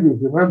encourage you,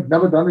 if you have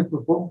never done it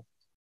before,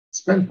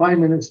 spend 5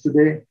 minutes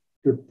today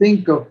to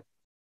think of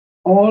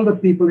all the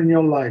people in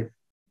your life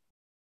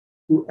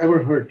who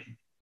ever hurt you.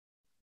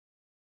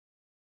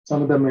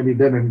 Some of them may be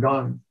dead and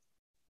gone,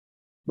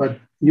 but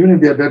even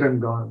if they're dead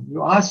and gone,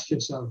 you ask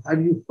yourself,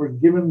 have you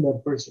forgiven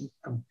that person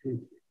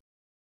completely?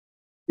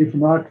 If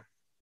not,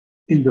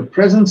 in the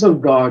presence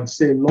of God,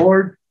 say,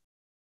 Lord,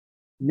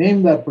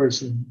 name that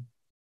person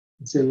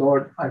and say,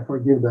 Lord, I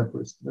forgive that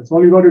person. That's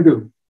all you got to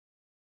do.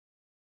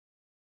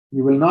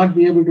 You will not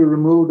be able to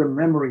remove the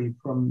memory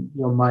from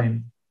your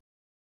mind.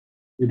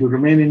 It will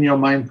remain in your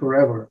mind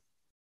forever.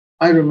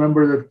 I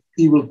remember the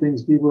evil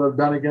things people have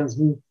done against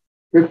me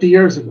 50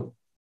 years ago.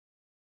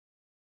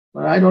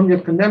 But I don't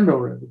get condemned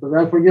over it because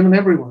I've forgiven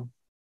everyone.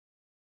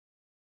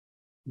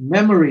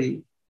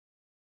 Memory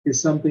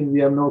is something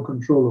we have no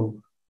control over.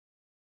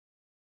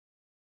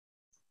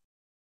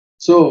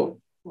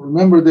 So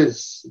remember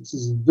this. This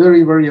is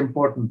very, very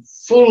important.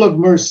 Full of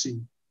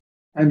mercy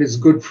and its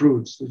good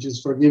fruits, which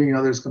is forgiving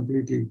others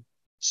completely.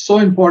 So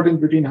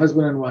important between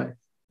husband and wife.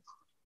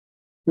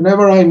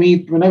 Whenever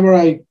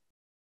I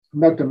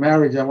conduct a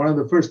marriage, and one of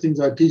the first things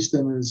I teach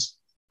them is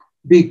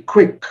be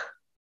quick,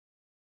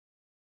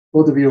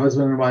 both of you,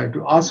 husband and wife,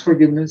 to ask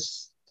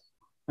forgiveness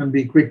and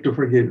be quick to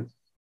forgive.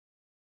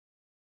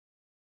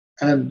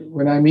 And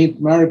when I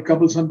meet married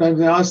couples, sometimes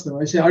I ask them,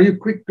 I say, are you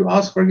quick to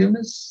ask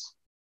forgiveness?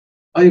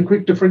 Are you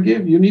quick to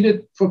forgive? You need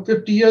it for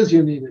 50 years,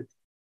 you need it.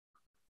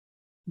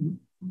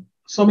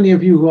 So many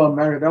of you who are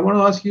married, I want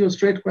to ask you a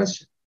straight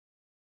question.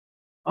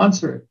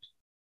 Answer it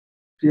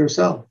to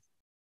yourself.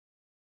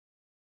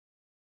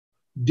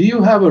 Do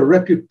you have a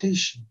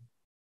reputation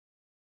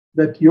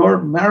that your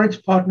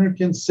marriage partner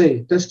can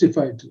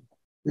testify to,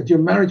 that your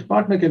marriage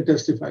partner can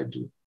testify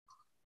to,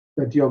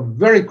 that you're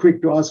very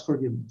quick to ask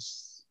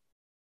forgiveness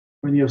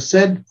when you've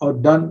said or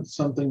done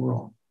something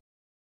wrong?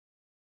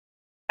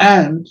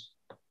 And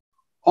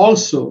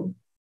also,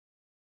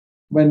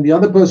 when the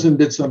other person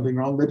did something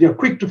wrong, that you're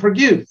quick to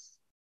forgive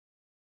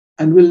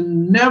and will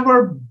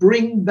never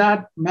bring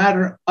that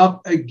matter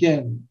up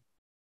again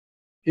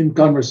in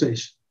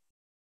conversation.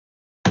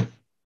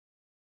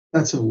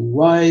 That's a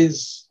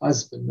wise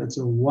husband. That's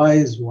a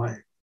wise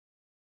wife.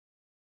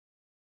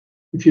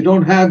 If you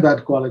don't have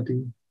that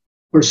quality,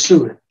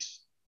 pursue it.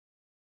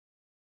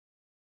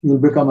 You'll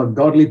become a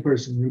godly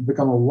person. You'll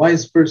become a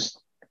wise person.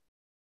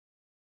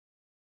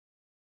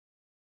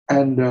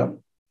 And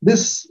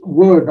this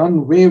word,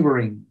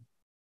 unwavering,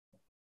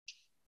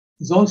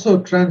 is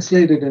also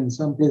translated in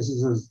some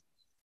places as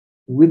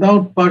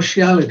without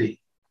partiality.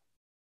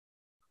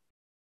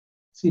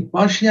 See,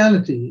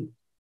 partiality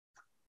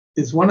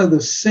is one of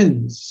the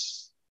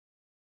sins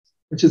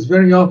which is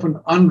very often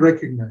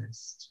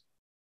unrecognized.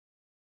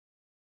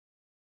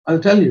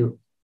 I'll tell you,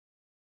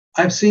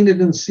 I've seen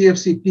it in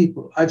CFC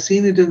people. I've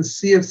seen it in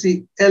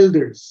CFC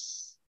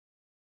elders.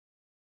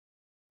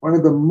 One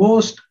of the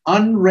most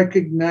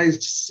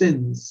unrecognized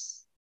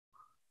sins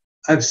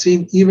I've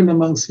seen even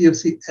among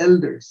CFC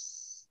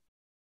elders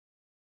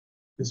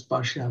is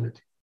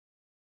partiality.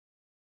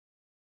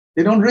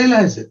 They don't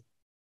realize it,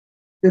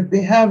 that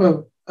they have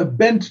a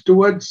bent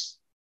towards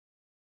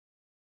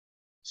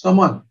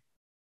someone,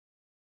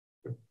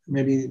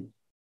 maybe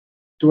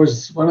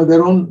towards one of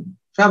their own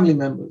family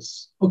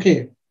members.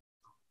 Okay,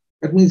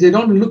 that means they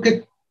don't look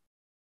at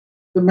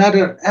the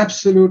matter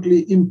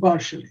absolutely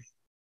impartially.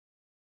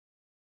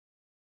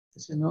 They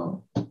say,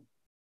 no,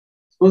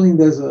 supposing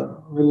there's a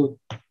little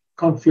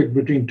conflict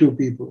between two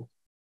people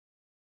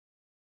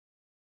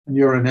and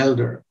you're an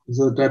elder. These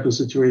are the type of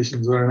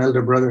situations where an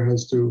elder brother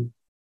has to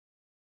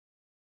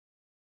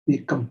be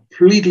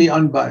completely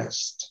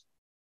unbiased.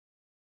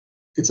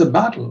 It's a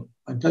battle.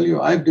 I tell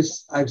you,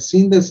 I've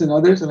seen this in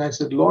others, and I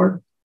said,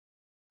 Lord,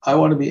 I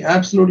want to be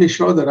absolutely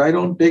sure that I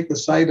don't take the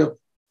side of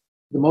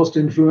the most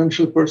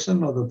influential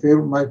person or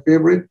my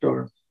favorite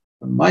or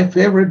my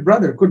favorite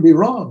brother. Could be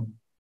wrong.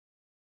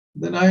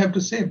 Then I have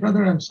to say,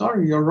 brother, I'm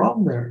sorry, you're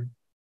wrong there.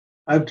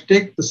 I have to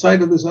take the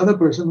side of this other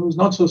person who's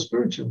not so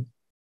spiritual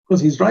because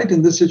he's right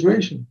in this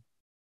situation.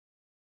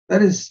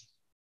 That is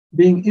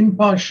being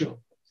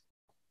impartial.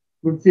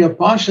 But if you're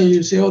partial,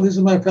 you say, oh, this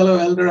is my fellow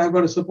elder, I've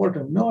got to support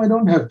him. No, I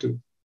don't have to.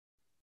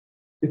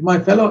 If my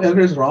fellow elder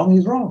is wrong,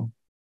 he's wrong.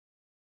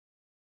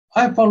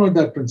 I followed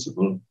that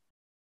principle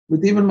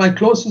with even my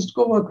closest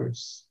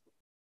co-workers.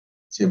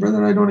 Say,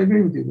 brother, I don't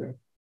agree with you there.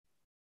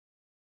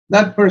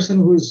 That person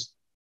who's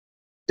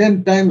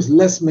 10 times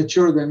less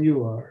mature than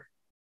you are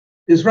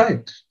is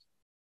right.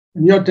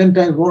 And you're 10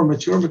 times more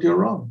mature, but you're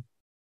wrong.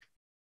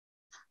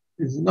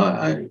 It's not,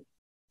 I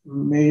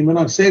may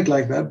not say it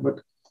like that,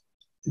 but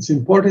it's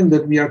important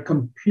that we are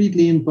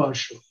completely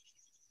impartial.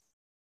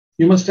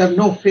 You must have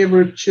no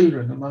favorite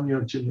children among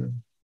your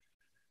children.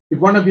 If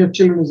one of your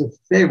children is a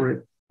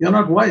favorite, you're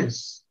not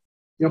wise.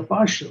 You're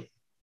partial.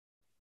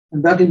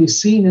 And that will be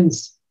seen in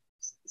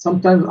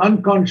sometimes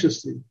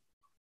unconsciously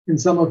in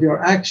some of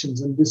your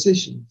actions and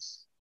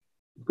decisions.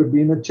 It could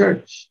be in a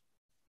church.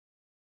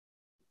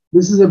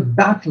 This is a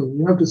battle.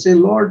 You have to say,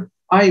 Lord,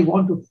 I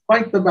want to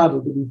fight the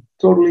battle to be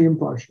totally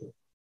impartial,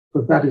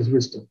 because that is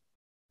wisdom.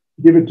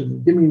 Give it to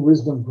me. Give me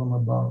wisdom from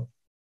above.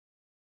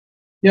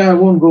 Yeah, I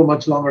won't go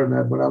much longer than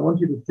that, but I want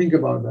you to think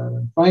about that.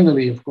 And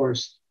finally, of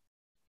course,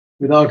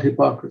 without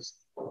hypocrisy.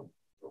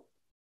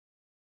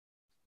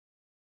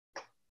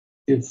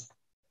 If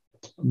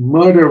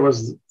murder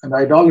was and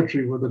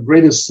idolatry were the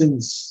greatest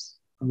sins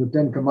of the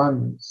Ten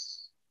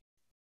Commandments,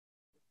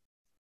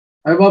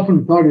 I've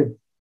often thought if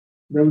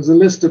there was a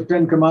list of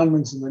 10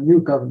 commandments in the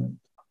New Covenant,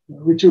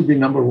 which would be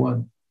number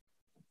one?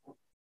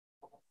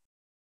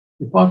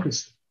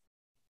 Hypocrisy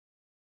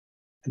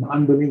and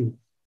unbelief.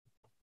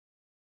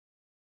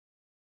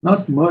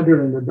 Not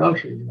murder and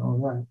adultery,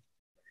 that.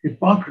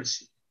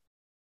 Hypocrisy.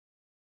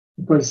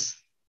 Because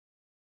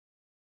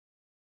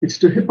it's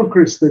to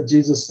hypocrites that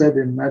Jesus said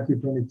in Matthew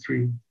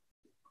 23,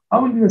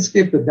 how will you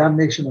escape the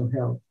damnation of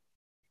hell?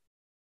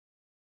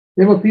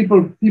 There were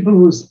people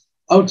whose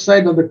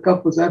outside of the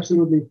cup was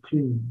absolutely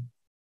clean.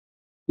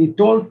 He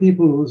told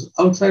people whose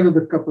outside of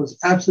the cup was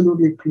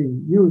absolutely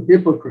clean, you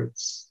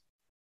hypocrites,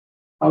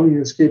 how will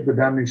you escape the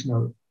damnation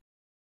of hell?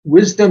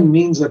 Wisdom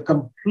means a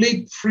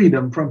complete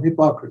freedom from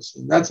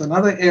hypocrisy. That's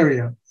another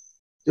area.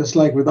 Just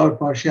like without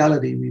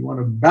partiality, we want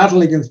to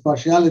battle against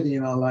partiality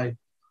in our life.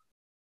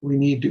 We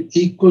need to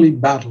equally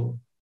battle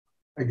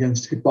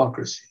against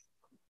hypocrisy.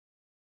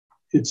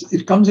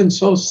 It comes in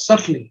so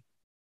subtly.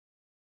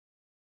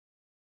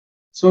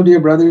 So,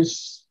 dear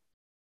brothers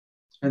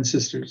and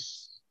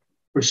sisters,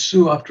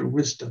 pursue after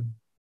wisdom.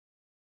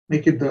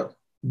 Make it the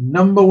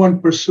number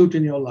one pursuit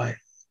in your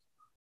life,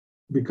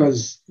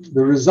 because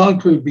the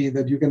result will be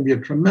that you can be a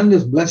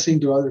tremendous blessing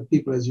to other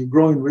people as you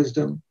grow in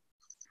wisdom.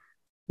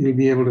 You'll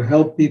be able to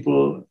help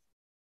people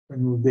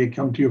when they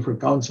come to you for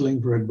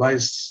counseling, for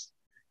advice.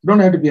 You don't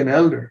have to be an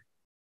elder.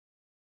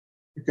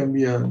 You can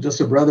be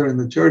just a brother in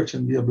the church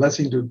and be a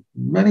blessing to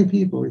many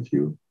people. If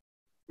you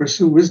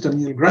pursue wisdom,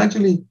 you'll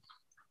gradually,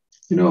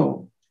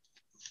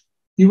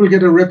 you will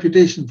get a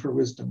reputation for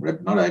wisdom. I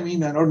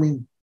don't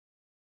mean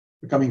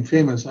becoming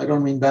famous. I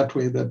don't mean that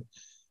way, that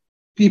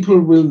people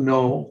will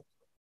know.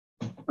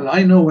 Well,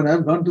 I know when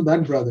I've gone to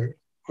that brother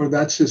or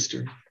that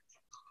sister,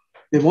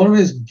 they've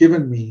always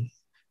given me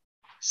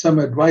some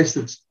advice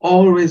that's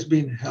always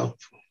been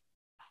helpful.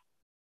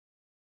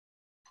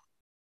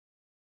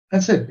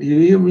 That's it.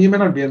 You may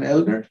not be an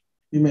elder.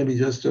 You may be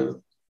just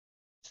a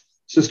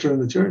sister in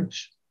the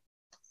church.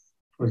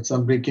 Or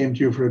somebody came to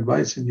you for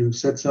advice and you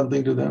said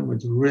something to them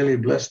which really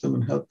blessed them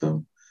and helped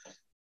them.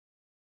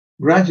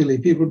 Gradually,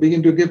 people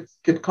begin to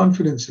get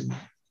confidence in you.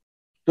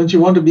 Don't you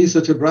want to be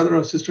such a brother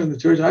or sister in the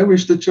church? I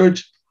wish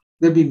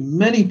there'd be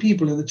many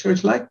people in the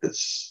church like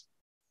this.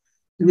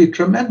 It'd be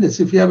tremendous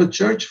if you have a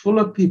church full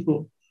of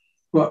people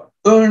who are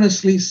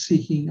earnestly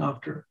seeking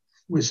after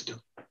wisdom,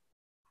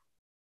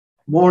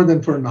 more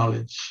than for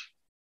knowledge.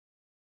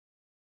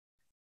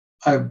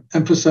 I've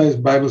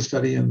emphasized Bible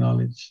study and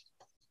knowledge.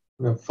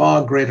 The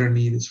far greater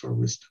need is for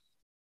wisdom.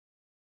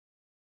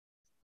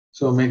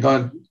 So may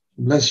God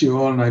bless you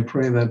all, and I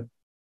pray that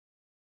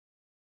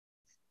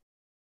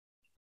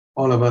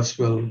all of us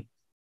will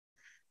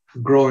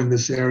grow in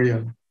this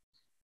area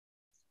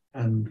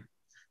and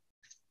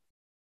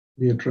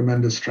be a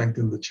tremendous strength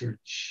in the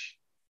church.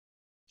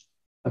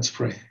 Let's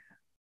pray.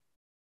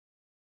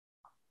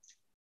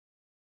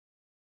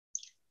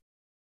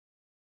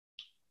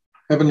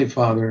 Heavenly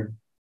Father,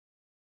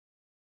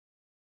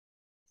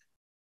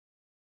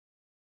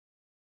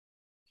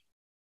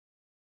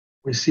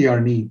 we see our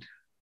need.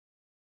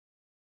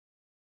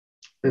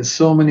 There's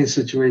so many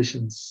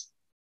situations.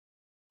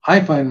 I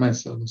find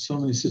myself in so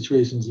many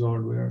situations,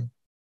 Lord, where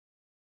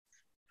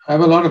I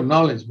have a lot of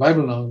knowledge,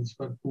 Bible knowledge,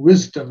 but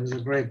wisdom is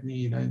a great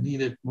need. I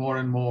need it more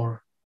and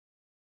more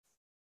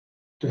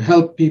to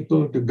help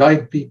people, to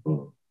guide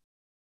people.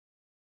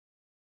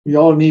 We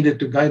all need it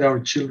to guide our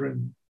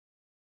children.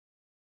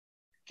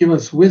 Give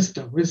us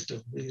wisdom.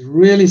 We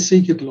really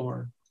seek it,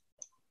 Lord.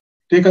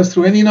 Take us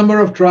through any number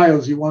of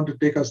trials you want to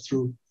take us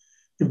through,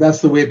 if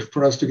that's the way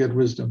for us to get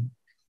wisdom.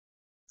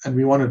 And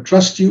we want to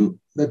trust you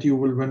that you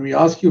will, when we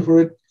ask you for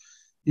it,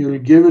 you will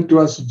give it to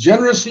us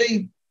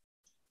generously,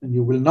 and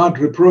you will not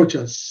reproach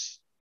us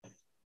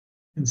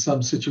in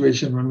some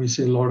situation when we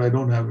say, Lord, I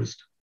don't have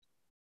wisdom.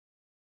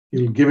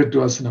 You'll give it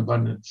to us in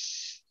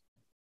abundance.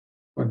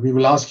 But we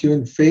will ask you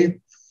in faith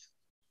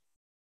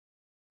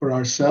for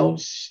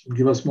ourselves.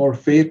 Give us more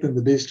faith in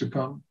the days to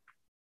come,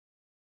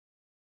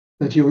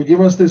 that you will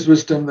give us this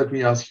wisdom that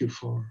we ask you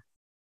for.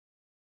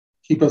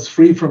 Keep us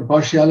free from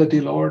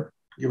partiality, Lord.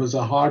 Give us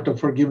a heart of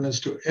forgiveness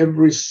to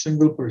every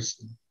single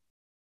person,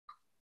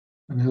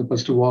 and help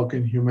us to walk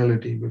in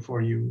humility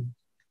before you.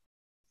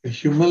 the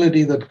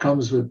humility that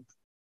comes with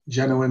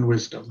genuine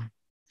wisdom.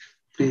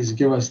 Please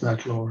give us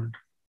that, Lord.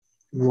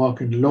 We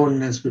walk in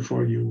lowliness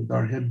before you, with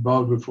our head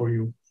bowed before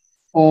you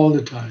all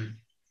the time.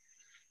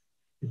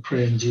 We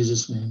pray in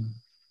Jesus' name.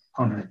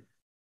 Amen.